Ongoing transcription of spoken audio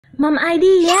Mom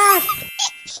ID, yes!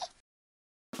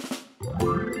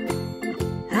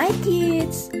 Hi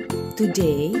kids!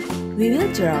 Today we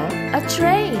will draw a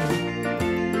train.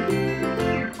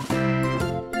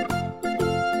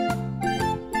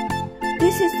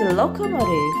 This is the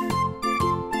locomotive.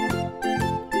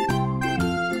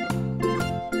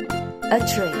 A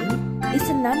train is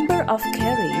a number of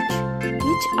carriages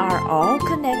which are all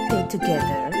connected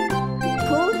together,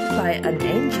 pulled by an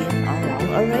engine along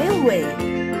a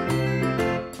railway.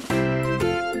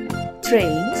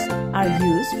 Trains are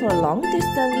used for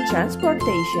long-distance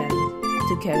transportation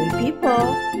to carry people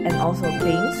and also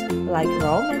things like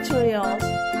raw materials,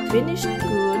 finished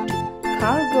goods,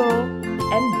 cargo,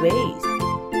 and waste.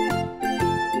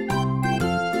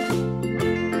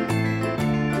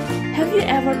 Have you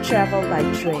ever traveled by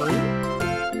train?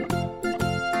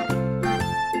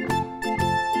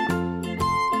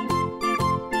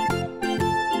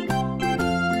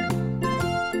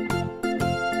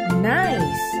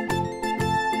 Nice!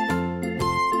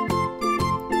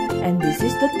 And this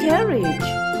is the carriage.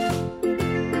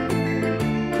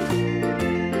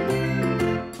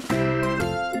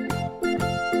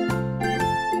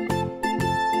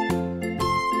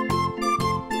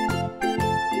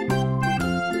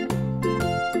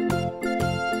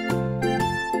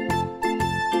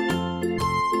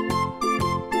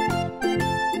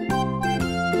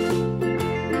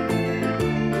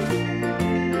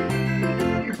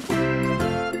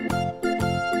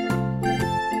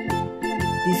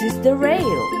 This is the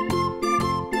rail.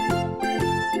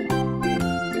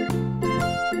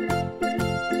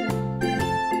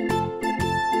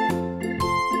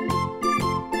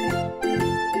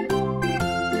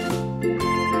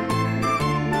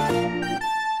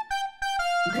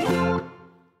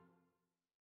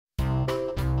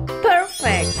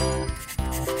 Perfect!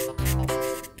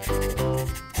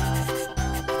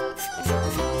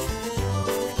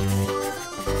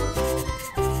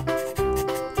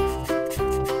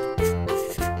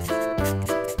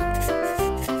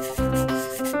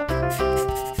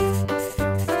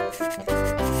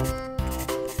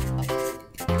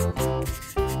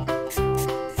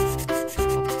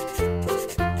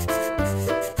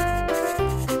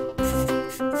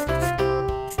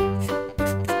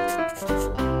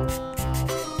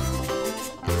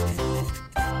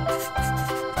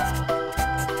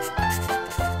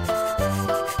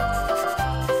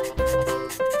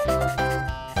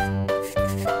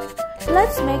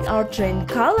 Let's make our train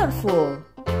colorful.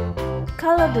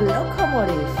 Color the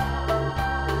locomotive.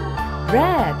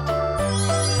 Red,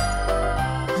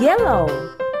 yellow,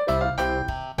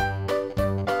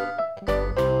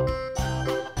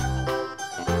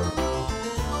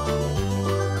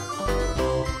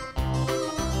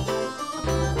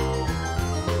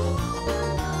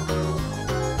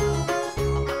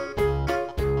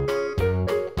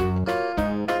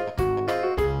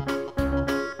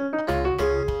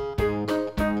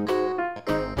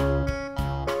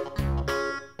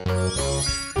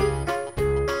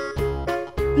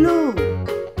 blue,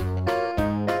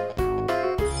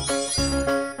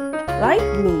 light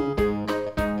blue,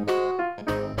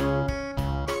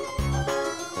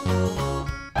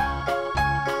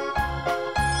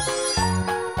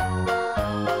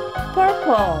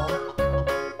 purple,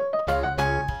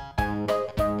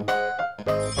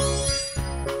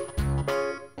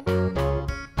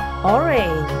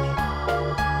 orange,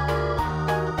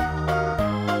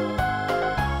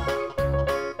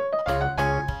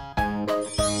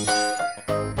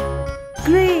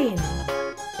 green,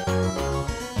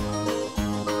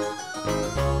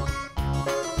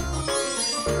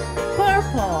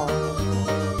 purple,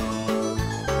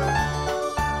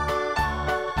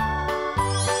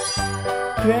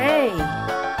 gray,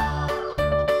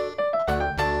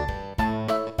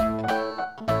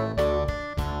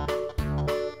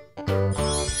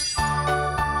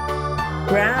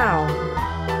 brown.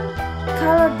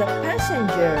 Color the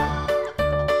passenger.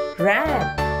 Red,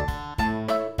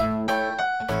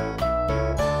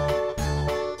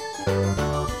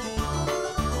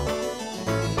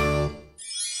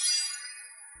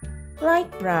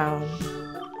 light brown,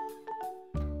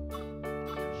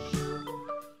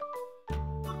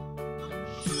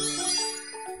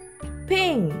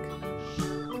 pink,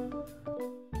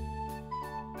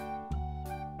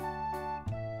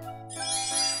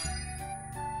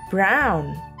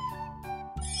 brown,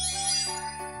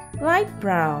 light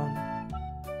brown,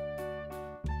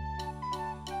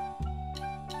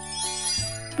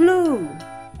 blue,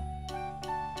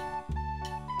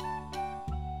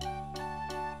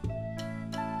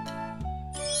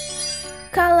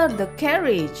 color the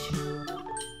carriage.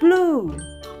 Blue,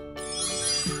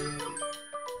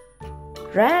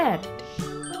 Red.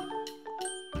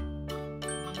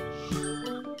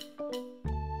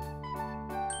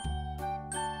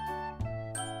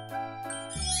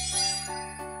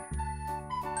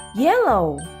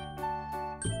 Yellow.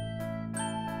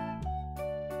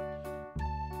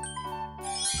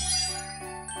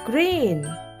 Green.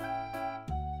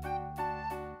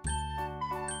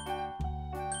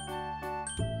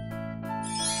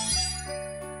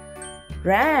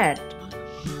 Red.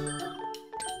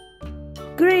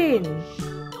 Green.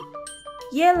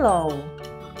 Yellow.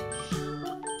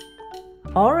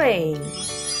 Orange.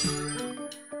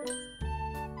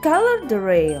 Color the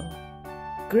rail.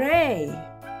 Gray.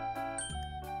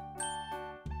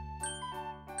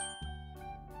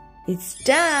 It's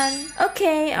done.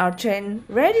 Okay, our train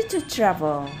ready to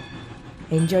travel.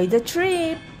 Enjoy the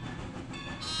trip.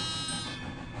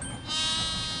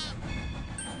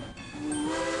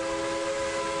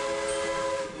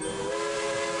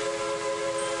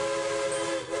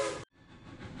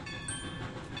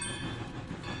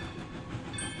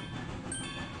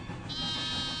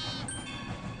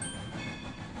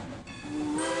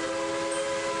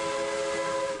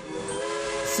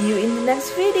 See you in the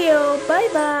next video. Bye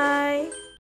bye.